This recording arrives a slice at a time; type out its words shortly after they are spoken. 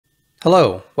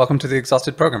Hello, welcome to The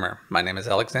Exhausted Programmer. My name is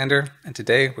Alexander, and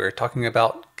today we're talking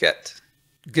about Git.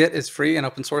 Git is free and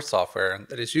open source software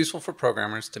that is useful for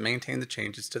programmers to maintain the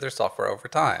changes to their software over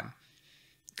time.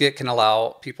 Git can allow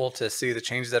people to see the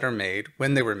changes that are made,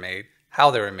 when they were made, how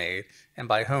they were made, and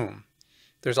by whom.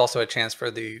 There's also a chance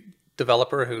for the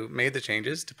developer who made the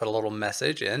changes to put a little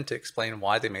message in to explain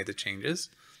why they made the changes,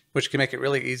 which can make it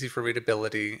really easy for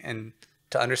readability and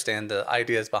to understand the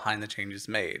ideas behind the changes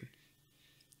made.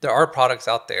 There are products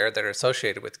out there that are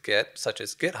associated with Git, such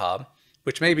as GitHub,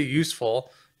 which may be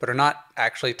useful, but are not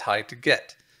actually tied to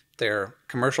Git. They're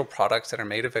commercial products that are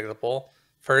made available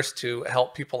first to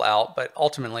help people out, but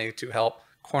ultimately to help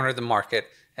corner the market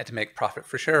and to make profit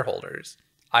for shareholders.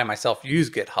 I myself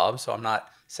use GitHub, so I'm not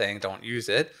saying don't use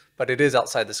it, but it is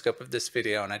outside the scope of this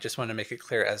video, and I just want to make it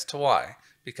clear as to why.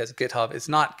 Because GitHub is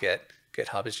not Git.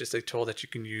 GitHub is just a tool that you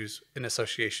can use in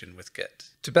association with Git.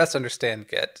 To best understand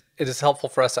Git, it is helpful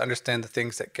for us to understand the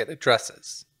things that Git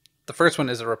addresses. The first one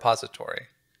is a repository.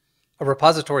 A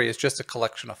repository is just a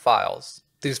collection of files.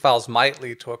 These files might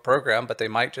lead to a program, but they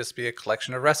might just be a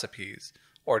collection of recipes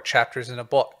or chapters in a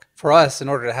book. For us, in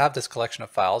order to have this collection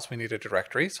of files, we need a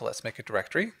directory. So let's make a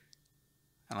directory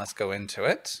and let's go into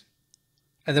it.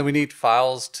 And then we need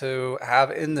files to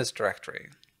have in this directory.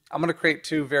 I'm going to create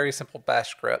two very simple bash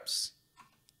scripts.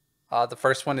 The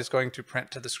first one is going to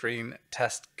print to the screen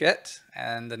test git,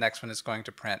 and the next one is going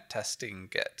to print testing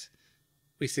git.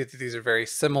 We see that these are very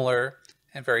similar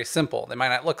and very simple. They might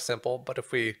not look simple, but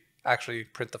if we actually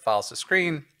print the files to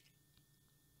screen,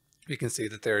 we can see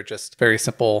that they're just very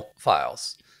simple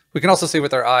files. We can also see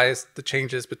with our eyes the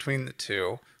changes between the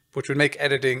two, which would make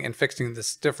editing and fixing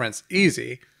this difference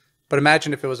easy. But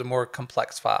imagine if it was a more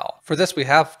complex file. For this, we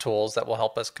have tools that will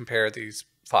help us compare these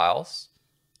files.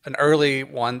 An early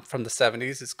one from the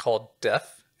 70s is called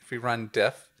diff. If we run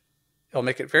diff, it'll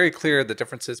make it very clear the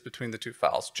differences between the two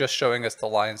files, just showing us the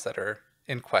lines that are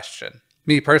in question.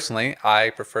 Me personally,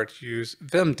 I prefer to use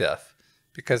vimdiff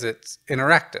because it's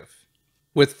interactive.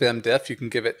 With vimdiff, you can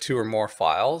give it two or more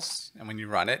files, and when you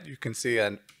run it, you can see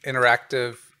an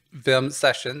interactive vim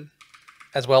session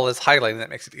as well as highlighting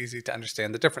that makes it easy to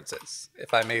understand the differences.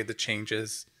 If I made the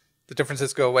changes, the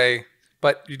differences go away,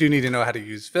 but you do need to know how to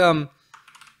use vim,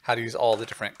 how to use all the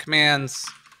different commands,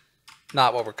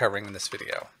 not what we're covering in this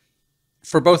video.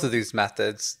 For both of these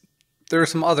methods, there are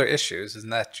some other issues in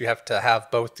that you have to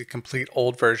have both the complete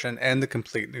old version and the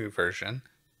complete new version,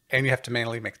 and you have to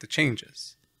manually make the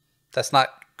changes. That's not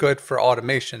good for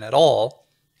automation at all,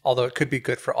 although it could be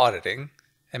good for auditing,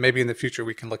 and maybe in the future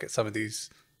we can look at some of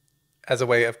these as a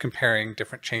way of comparing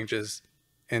different changes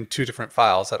in two different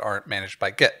files that aren't managed by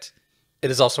Git.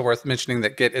 It is also worth mentioning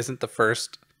that Git isn't the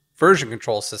first version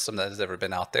control system that has ever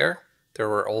been out there. There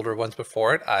were older ones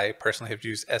before it. I personally have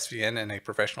used SVN in a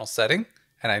professional setting,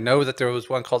 and I know that there was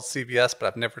one called CVS, but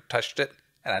I've never touched it,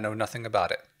 and I know nothing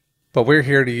about it. But we're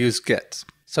here to use Git.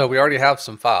 So we already have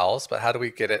some files, but how do we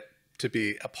get it to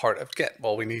be a part of Git?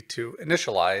 Well, we need to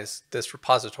initialize this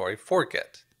repository for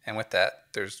Git, and with that,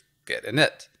 there's Git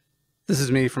init. This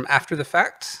is me from after the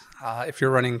fact. If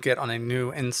you're running Git on a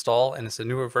new install and it's a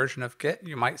newer version of Git,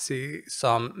 you might see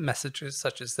some messages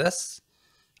such as this.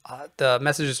 The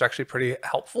messages are actually pretty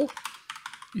helpful.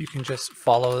 You can just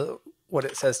follow what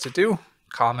it says to do.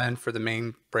 Common for the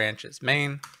main branch is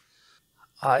main.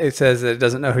 It says that it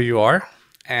doesn't know who you are,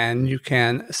 and you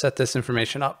can set this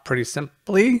information up pretty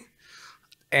simply.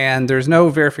 And there's no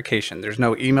verification. There's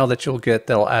no email that you'll get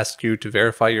that'll ask you to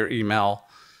verify your email.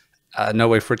 No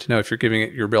way for it to know if you're giving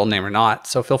it your real name or not.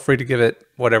 So feel free to give it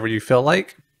whatever you feel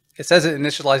like. It says it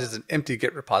initializes an empty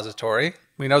Git repository.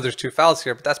 We know there's two files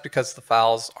here, but that's because the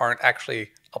files aren't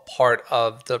actually a part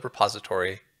of the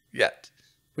repository yet.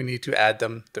 We need to add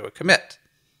them through a commit.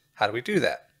 How do we do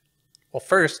that? Well,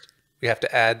 first, we have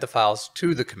to add the files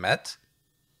to the commit,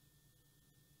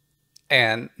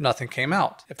 and nothing came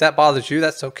out. If that bothers you,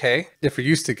 that's okay. If you're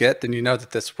used to Git, then you know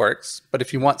that this works. But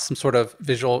if you want some sort of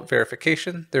visual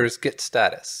verification, there is Git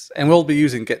status. And we'll be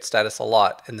using Git status a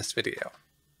lot in this video.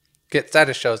 Git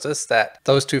status shows us that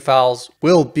those two files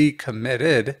will be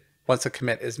committed once a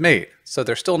commit is made. So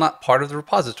they're still not part of the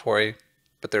repository,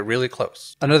 but they're really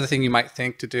close. Another thing you might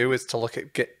think to do is to look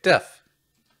at git diff.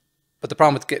 But the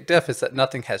problem with git diff is that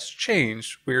nothing has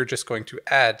changed. We're just going to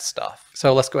add stuff.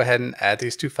 So let's go ahead and add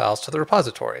these two files to the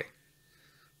repository.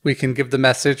 We can give the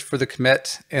message for the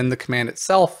commit in the command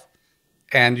itself.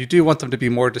 And you do want them to be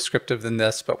more descriptive than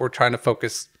this, but we're trying to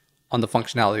focus on the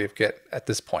functionality of Git at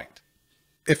this point.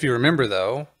 If you remember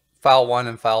though, file 1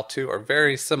 and file 2 are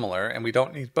very similar and we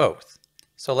don't need both.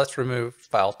 So let's remove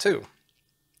file 2.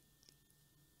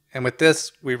 And with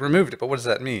this, we removed it, but what does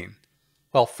that mean?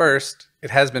 Well, first,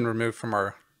 it has been removed from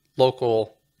our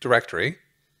local directory,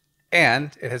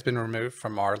 and it has been removed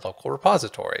from our local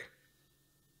repository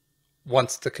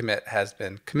once the commit has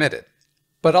been committed.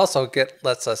 But also Git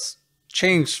lets us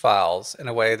change files in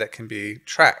a way that can be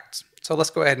tracked. So let's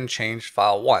go ahead and change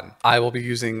file 1. I will be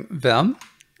using Vim,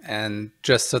 and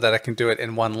just so that I can do it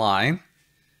in one line.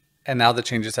 And now the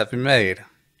changes have been made.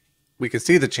 We can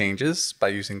see the changes by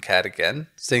using cat again,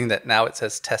 seeing that now it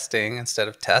says testing instead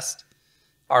of test.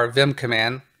 Our Vim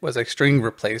command was a string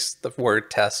replace the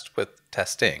word test with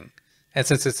testing. And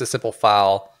since it's a simple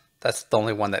file, that's the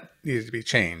only one that needed to be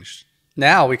changed.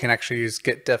 Now we can actually use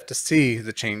git diff to see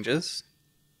the changes.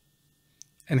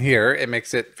 And here it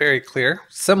makes it very clear,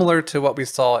 similar to what we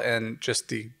saw in just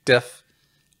the diff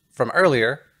from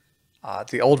earlier.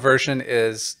 The old version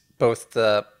is both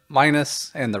the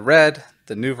minus and the red.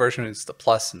 The new version is the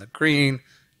plus and the green.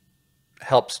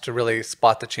 Helps to really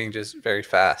spot the changes very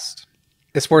fast.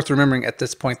 It's worth remembering at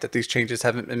this point that these changes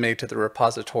haven't been made to the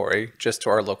repository, just to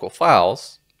our local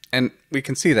files. And we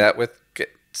can see that with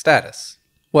git status.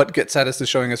 What git status is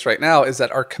showing us right now is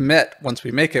that our commit, once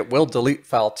we make it, will delete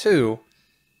file 2,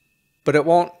 but it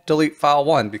won't delete file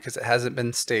 1 because it hasn't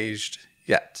been staged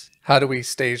yet. How do we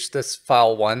stage this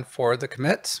file 1 for the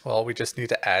commit? Well, we just need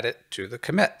to add it to the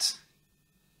commit.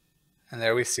 And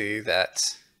there we see that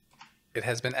it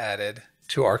has been added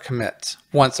to our commit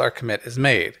once our commit is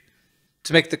made.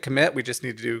 To make the commit, we just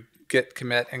need to do git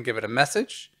commit and give it a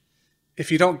message.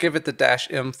 If you don't give it the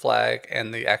 -m flag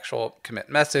and the actual commit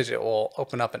message, it will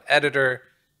open up an editor,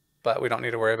 but we don't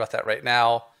need to worry about that right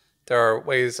now. There are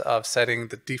ways of setting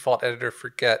the default editor for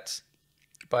Git,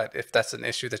 but if that's an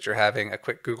issue that you're having, a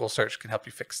quick Google search can help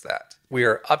you fix that. We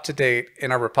are up to date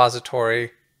in our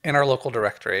repository, in our local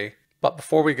directory, but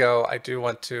before we go, I do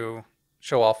want to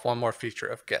show off one more feature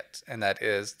of Git, and that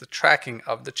is the tracking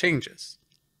of the changes.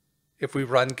 If we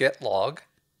run git log,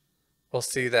 we'll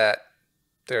see that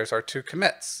there's our 2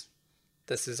 commits.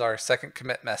 This is our second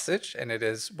commit message, and it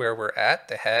is where we're at,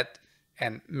 the head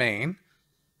and main.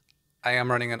 I am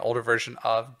running an older version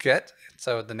of Git,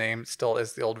 so the name still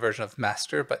is the old version of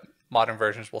master, but modern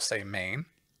versions will say main.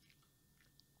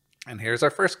 And here's our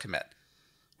first commit.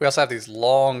 We also have these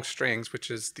long strings,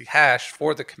 which is the hash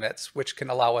for the commits, which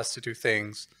can allow us to do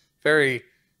things very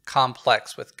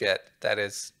complex with Git that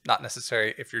is not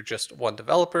necessary if you're just one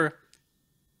developer.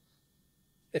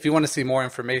 If you want to see more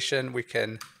information, we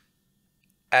can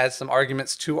add some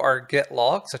arguments to our Git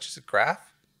log, such as a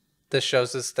graph. This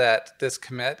shows us that this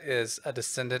commit is a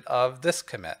descendant of this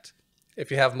commit.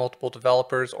 If you have multiple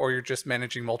developers or you're just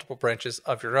managing multiple branches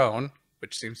of your own,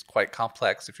 which seems quite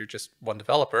complex if you're just one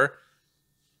developer,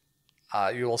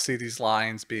 you will see these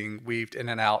lines being weaved in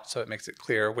and out, so it makes it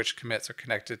clear which commits are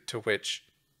connected to which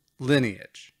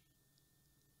lineage.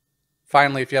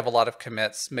 Finally, if you have a lot of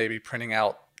commits, maybe printing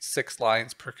out 6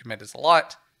 lines per commit is a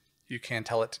lot. You can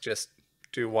tell it to just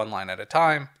do 1 line at a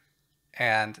time,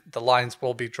 and the lines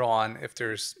will be drawn if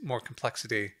there's more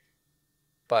complexity,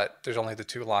 but there's only the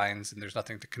 2 lines and there's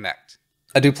nothing to connect.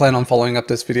 I do plan on following up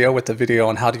this video with a video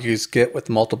on how to use Git with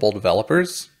multiple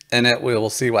developers. In it, we will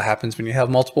see what happens when you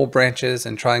have multiple branches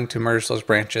and trying to merge those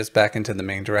branches back into the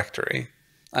main directory.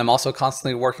 I'm also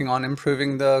constantly working on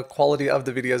improving the quality of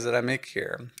the videos that I make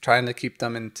here, trying to keep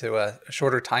them into a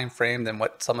shorter time frame than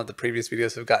what some of the previous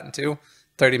videos have gotten to.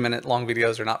 30-minute long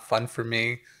videos are not fun for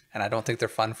me, and I don't think they're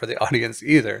fun for the audience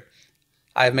either.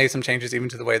 I have made some changes even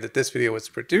to the way that this video was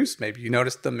produced. Maybe you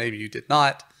noticed them, maybe you did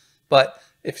not. But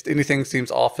if anything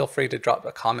seems off, feel free to drop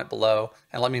a comment below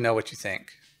and let me know what you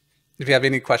think. If you have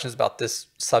any questions about this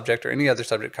subject or any other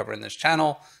subject covered in this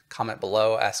channel, comment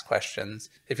below, ask questions.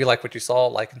 If you like what you saw,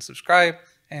 like and subscribe,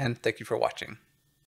 and thank you for watching.